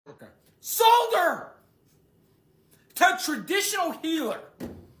sold her to a traditional healer.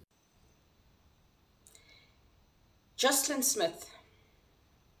 JOSLIN Smith.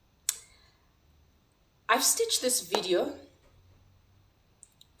 I've stitched this video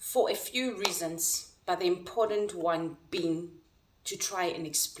for a few reasons, but the important one being to try and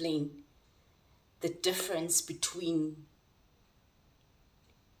explain the difference between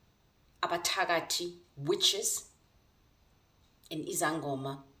abathakathi, witches, and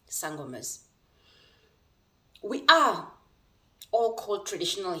sangomas. We are all called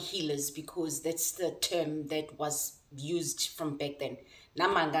traditional healers because that's the term that was used from back then.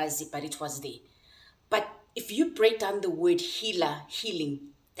 Namangazi, but it was there. But if you break down the word healer, healing,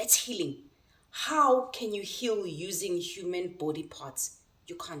 that's healing. How can you heal using human body parts?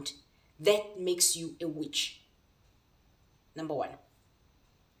 You can't. That makes you a witch. Number one.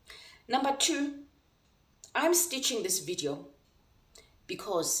 Number two, I'm stitching this video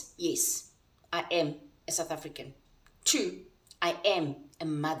because, yes, I am a South African. Two, I am a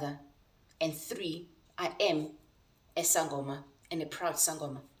mother. And three, I am a Sangoma and a proud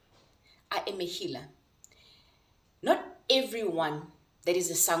Sangoma. I am a healer. Not everyone that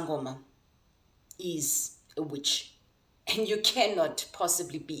is a Sangoma is a witch. And you cannot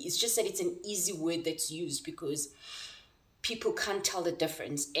possibly be. It's just that it's an easy word that's used because people can't tell the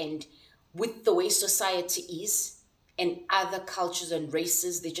difference. And with the way society is and other cultures and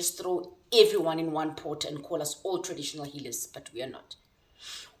races, they just throw everyone in one pot and call us all traditional healers, but we are not.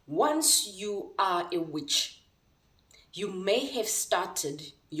 Once you are a witch, you may have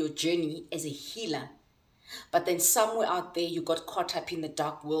started your journey as a healer, but then somewhere out there you got caught up in the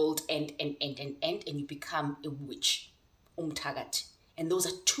dark world and you become a witch, umthakathi. And those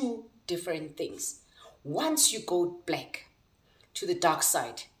are two different things. Once you go black to the dark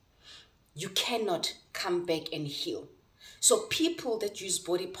side, you cannot come back and heal. So people that use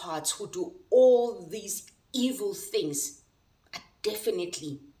body parts who do all these evil things are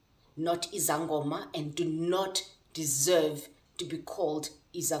definitely not izangoma and do not deserve to be called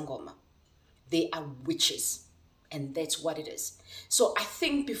izangoma. They are witches, and that's what it is. So I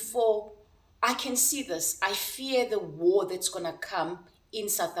think before I can see this, I fear the war that's going to come in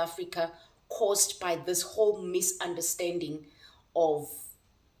South Africa caused by this whole misunderstanding of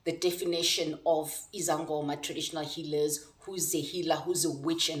the definition of izangoma, traditional healers, who's a healer, who's a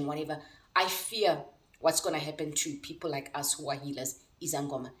witch, and whatever. I fear what's going to happen to people like us who are healers,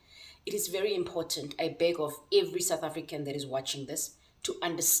 izangoma. It is very important. I beg of every South African that is watching this to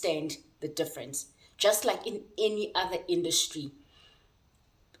understand the difference. Just like in any other industry,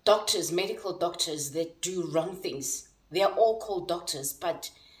 doctors, medical doctors that do wrong things, they are all called doctors,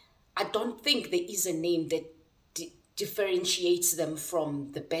 but I don't think there is a name that differentiates them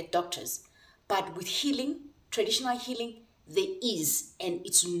from the bad doctors. But with healing, traditional healing, there is, and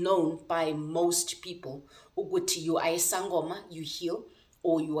it's known by most people, ukuthi you are a sangoma, you heal,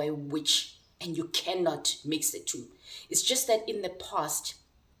 or you are a witch, and you cannot mix the two. It's just that in the past,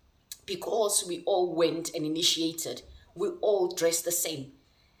 because we all went and initiated, we all dressed the same.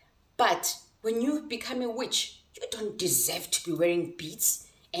 But when you become a witch, you don't deserve to be wearing beads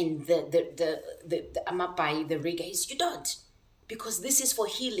and the amapai, the regays. You don't, because this is for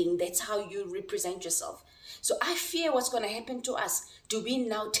healing. That's how you represent yourself. So I fear what's going to happen to us. Do we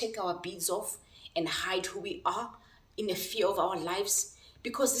now take our beads off and hide who we are in a fear of our lives?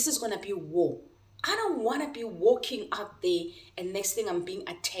 Because this is going to be war. I don't want to be walking out there and next thing I'm being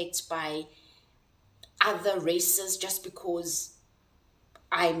attacked by other races just because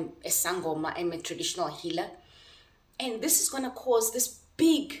I'm a Sangoma, I'm a traditional healer. And this is going to cause this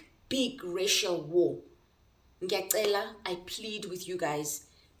big racial war. Ngiyacela, I plead with you guys,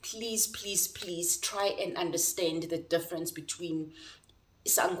 please try and understand the difference between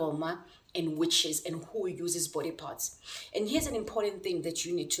Sangoma and witches and who uses body parts. And here's an important thing that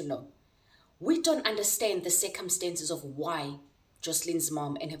you need to know. We don't understand the circumstances of why JOSLIN's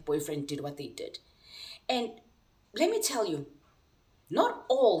mom and her boyfriend did what they did. And let me tell you, not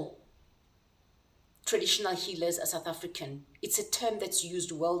all traditional healers are South African. It's a term that's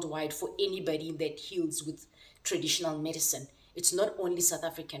used worldwide for anybody that heals with traditional medicine. It's not only South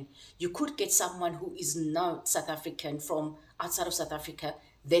African. You could get someone who is not South African from outside of South Africa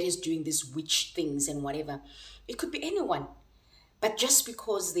that is doing these witch things and whatever. It could be anyone. But just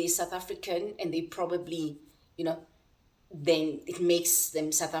because they're South African and they probably, then it makes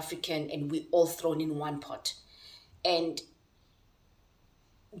them South African and we're all thrown in one pot. And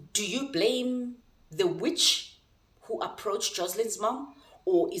do you blame the witch who approached JOSLIN's mom?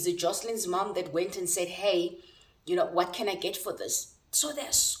 Or is it JOSLIN's mom that went and said, hey, what can I get for this? So there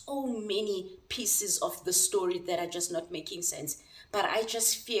are so many pieces of the story that are just not making sense. But I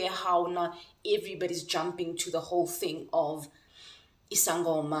just fear how now everybody's jumping to the whole thing of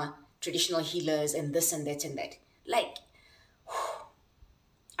Isangoma, traditional healers, and this and that and that. Like,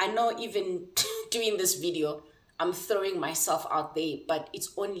 I know even doing this video, I'm throwing myself out there, but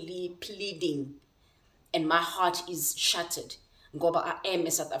it's only pleading, and my heart is shattered. Ngoba, I am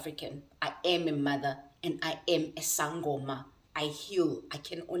a South African, I am a mother, and I am a Sangoma. I heal, I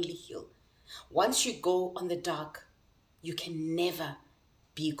can only heal. Once you go on the dark, you can never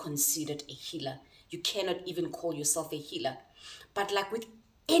be considered a healer. You cannot even call yourself a healer. But like with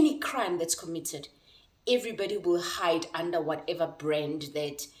any crime that's committed, everybody will hide under whatever brand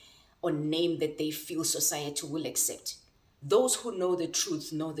that or name that they feel society will accept. Those who know the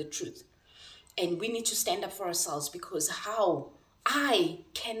truth know the truth. And we need to stand up for ourselves, because how? I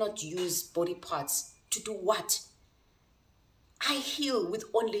cannot use body parts to do what? I heal with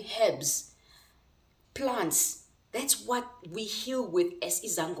only herbs, plants. That's what we heal with as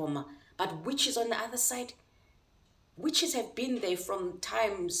Izangoma. But witches on the other side, witches have been there from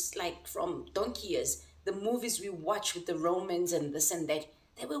times like from donkey years. The movies we watch with the Romans and this and that,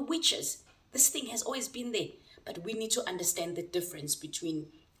 they were witches. This thing has always been there. But we need to understand the difference between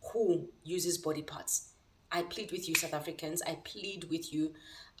who uses body parts. I plead with you, South Africans. I plead with you.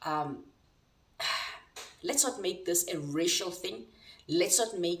 Let's not make this a racial thing. Let's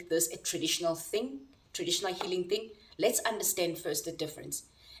not make this a traditional thing, traditional healing thing. Let's understand first the difference.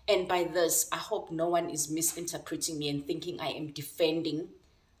 And by this, I hope no one is misinterpreting me and thinking I am defending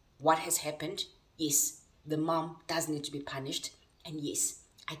what has happened. Yes, the mom does need to be punished. And yes,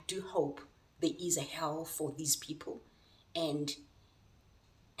 I do hope there is a hell for these people. And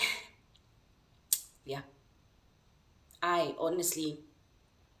yeah, I honestly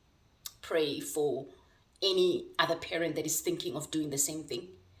pray for any other parent that is thinking of doing the same thing.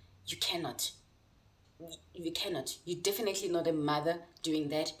 You cannot. You cannot. You're definitely not a mother doing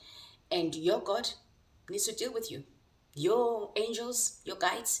that. And your God needs to deal with you. Your angels, your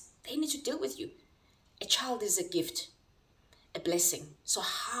guides, they need to deal with you. A child is a gift, a blessing. So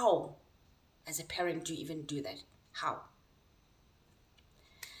how, as a parent, do you even do that? How?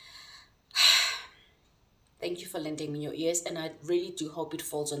 Thank you for lending me your ears, and I really do hope it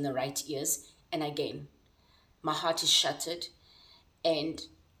falls on the right ears. And again, my heart is shattered, and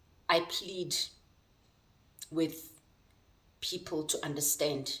I plead with people to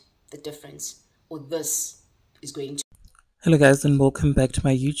understand the difference, or this is going to. Hello guys, and welcome back to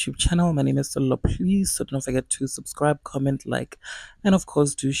my YouTube channel. My name is Solo. Please don't forget to subscribe, comment, like, and of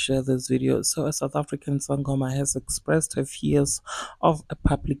course do share this video. So a South African Sangoma has expressed her fears of a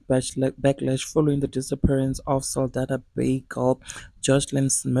public backlash following the disappearance of Soldata Bay girl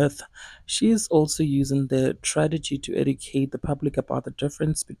JOSLIN Smith. She is also using the strategy to educate the public about the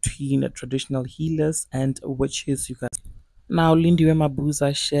difference between traditional healers and witches, you guys. Now, Lindiwe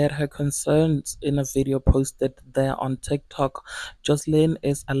Mabuza shared her concerns in a video posted there on TikTok. JOSLIN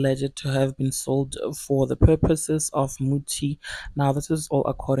is alleged to have been sold for the purposes of 4muthi. Now, this is all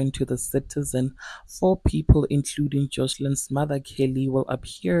according to the Citizen. 4 people, including JOSLIN's mother Kelly, will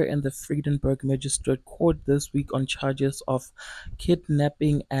appear in the Vredenburg Magistrate Court this week on charges of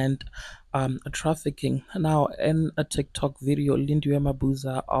kidnapping and trafficking. Now, in a TikTok video, Lindiwe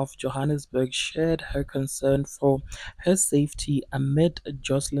Mabuza of Johannesburg shared her concern for her safety amid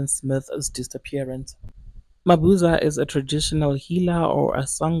JOSLIN Smith's disappearance. Mabuza is a traditional healer or a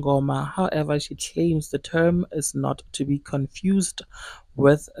Sangoma. However, she claims the term is not to be confused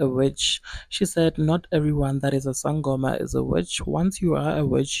with a witch. She said, "Not everyone that is a Sangoma is a witch. Once you are a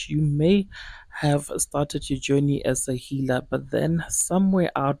witch, you may have started your journey as a healer, but then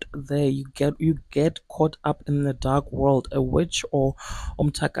somewhere out there you get caught up in the dark world, a witch or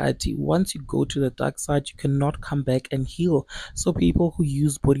umtakati. Once you go to the dark side, you cannot come back and heal. So people who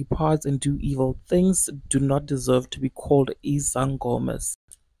use body parts and do evil things do not deserve to be called izangomas."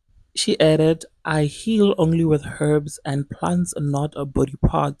 She added, "I heal only with herbs and plants, not body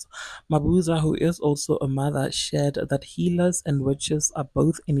parts." Mabuza, who is also a mother, shared that healers and witches are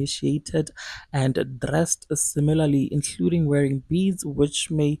both initiated and dressed similarly, including wearing beads,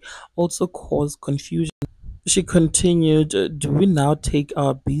 which may also cause confusion. She continued, "Do we now take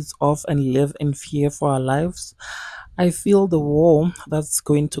our beads off and live in fear for our lives? I feel the war that's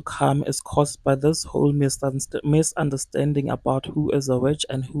going to come is caused by this whole misunderstanding about who is a witch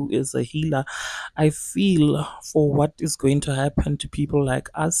and who is a healer. I feel for what is going to happen to people like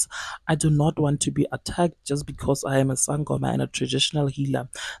us. I do not want to be attacked just because I am a Sangoma and a traditional healer.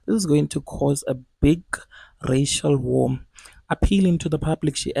 This is going to cause a big racial war." Appealing to the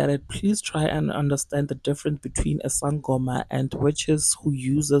public, she added, "Please try and understand the difference between a Sangoma and witches who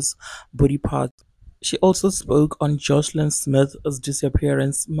uses body parts. She also spoke on JOSLIN Smith's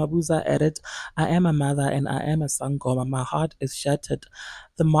disappearance. Mabuza added, I am a mother and I am a Sangoma. My heart is shattered.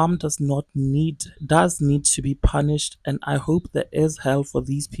 The mom does need to be punished, and I hope there is hell for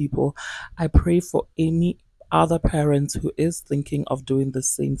these people. I pray for any other parent who is thinking of doing the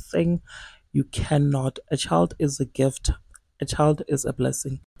same thing. You cannot. A child is a gift. A child is a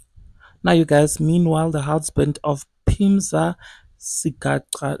blessing. Now, you guys, meanwhile, the husband of Pimza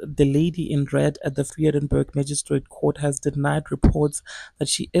Sigaka, the lady in red at the Friedenberg Magistrate Court, has denied reports that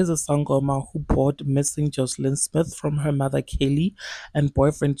she is a Sangoma who brought missing JOSLIN Smith from her mother Kelly and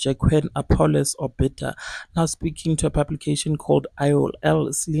boyfriend Jacqueline Apollos Obita. Now, speaking to a publication called IOL,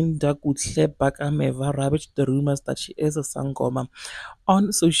 Slinda Kutle Bakameva ravaged the rumors that she is a Sangoma.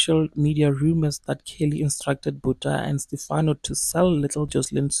 On social media, rumors that Kelly instructed Buddha and Stefano to sell little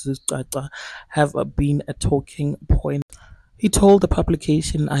JOSLIN Sisqaqa have been a talking point. He told the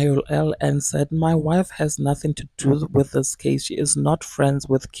publication IOL and said, My wife has nothing to do with this case. She is not friends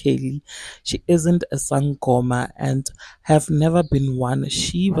with Kaylee. She isn't a Sangoma and have never been one.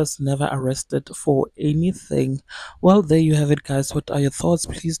 She was never arrested for anything. Well, there you have it, guys. What are your thoughts?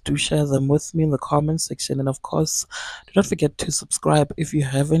 Please do share them with me in the comment section. And of course, do not forget to subscribe if you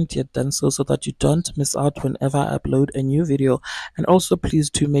haven't yet done so that you don't miss out whenever I upload a new video. And also, please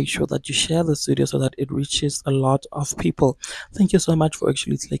do make sure that you share this video so that it reaches a lot of people. Thank you so much for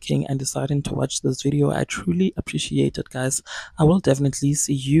actually clicking and deciding to watch this video. I truly appreciate it, guys. I will definitely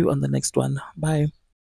see you on the next one. Bye.